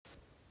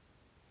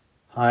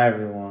Hi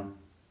everyone.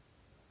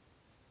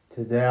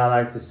 Today I'd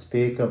like to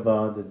speak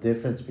about the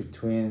difference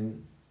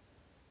between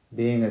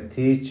being a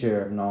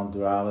teacher of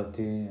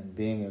non-duality and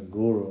being a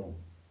guru.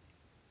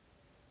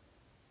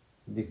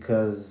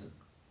 Because,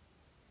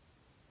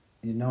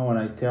 when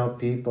I tell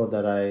people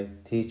that I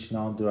teach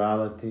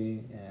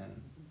non-duality,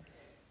 and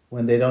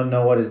when they don't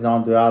know what is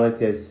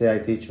non-duality, I say I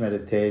teach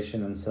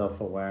meditation and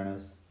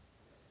self-awareness.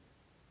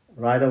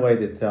 Right away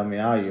they tell me,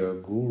 you're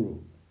a guru.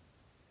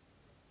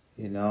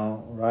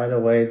 Right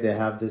away they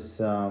have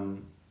this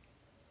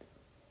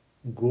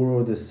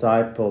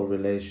guru-disciple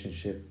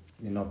relationship,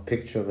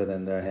 picture of it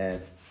in their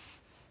head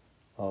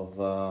of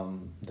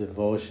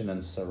devotion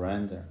and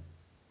surrender.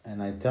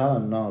 And I tell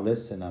them, no,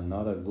 listen, I'm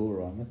not a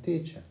guru, I'm a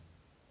teacher.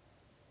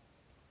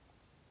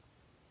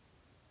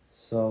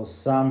 So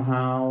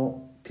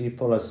somehow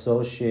people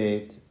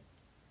associate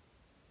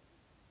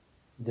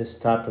this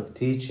type of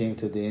teaching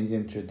to the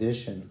Indian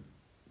tradition.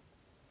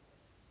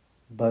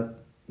 But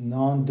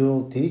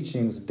non-dual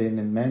teaching's been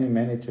in many,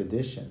 many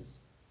traditions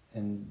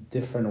in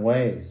different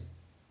ways.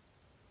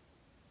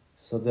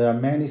 So there are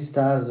many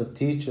styles of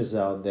teachers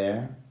out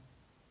there,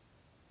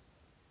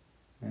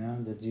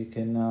 that you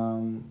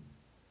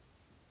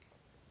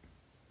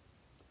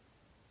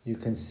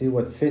can see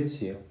what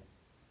fits you.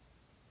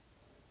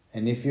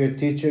 And if you're a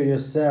teacher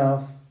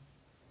yourself,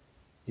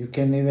 you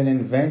can even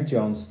invent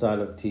your own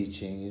style of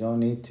teaching. You don't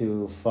need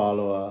to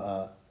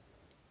follow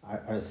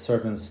a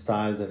certain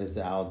style that is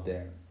out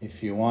there.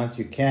 If you want,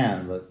 you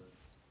can, but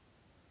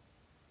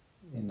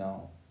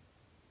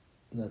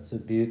that's the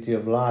beauty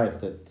of life,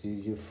 that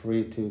you're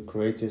free to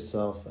create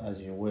yourself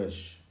as you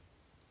wish.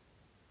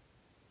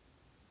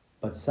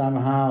 But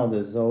somehow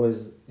there's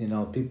always,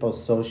 people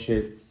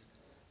associate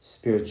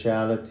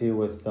spirituality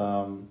with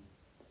the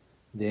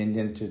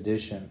Indian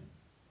tradition.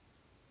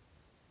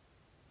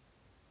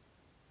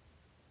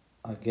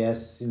 I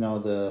guess,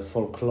 the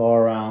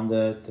folklore around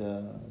it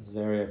is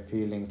very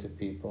appealing to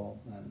people.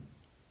 And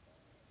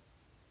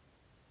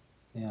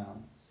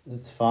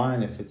it's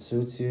fine if it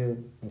suits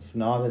you. If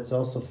not, it's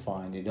also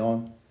fine. You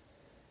don't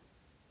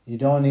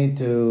need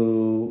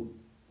to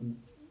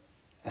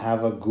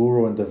have a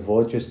guru and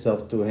devote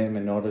yourself to him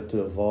in order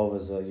to evolve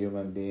as a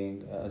human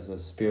being, as a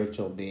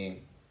spiritual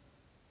being.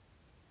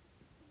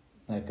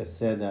 Like I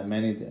said, there are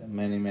many,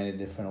 many, many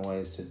different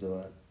ways to do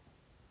it.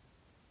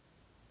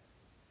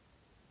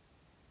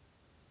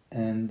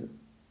 And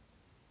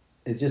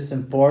it's just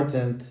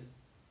important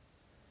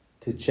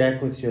to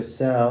check with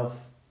yourself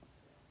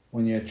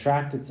when you're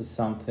attracted to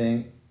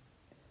something,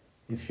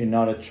 if you're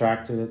not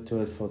attracted to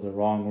it for the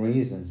wrong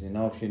reasons,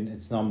 if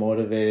it's not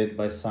motivated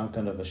by some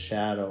kind of a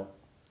shadow.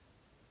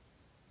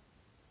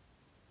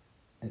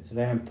 It's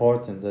very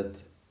important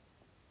that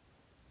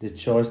the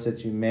choice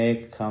that you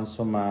make comes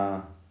from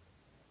a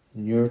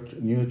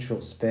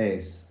neutral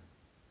space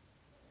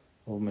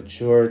of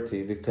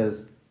maturity,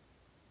 because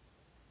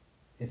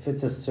if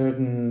it's a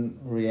certain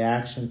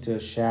reaction to a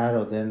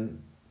shadow,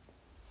 then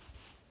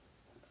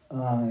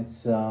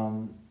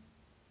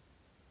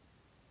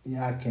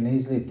it can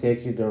easily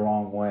take you the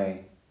wrong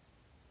way.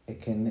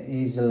 It can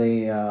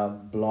easily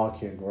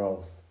block your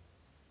growth.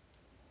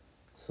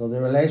 So the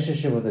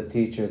relationship with the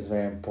teacher is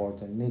very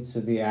important. It needs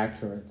to be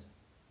accurate.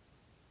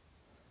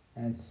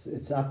 And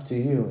it's up to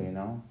you,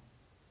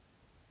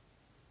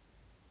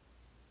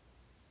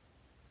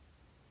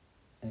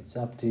 It's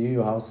up to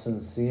you how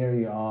sincere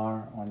you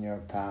are on your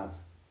path.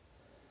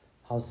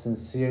 How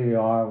sincere you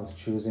are with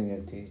choosing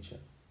your teacher.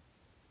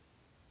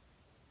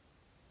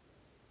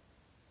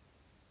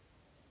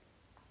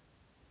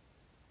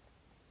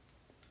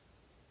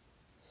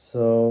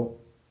 So,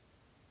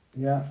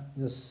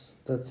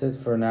 that's it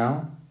for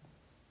now.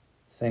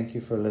 Thank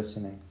you for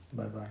listening.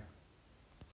 Bye-bye.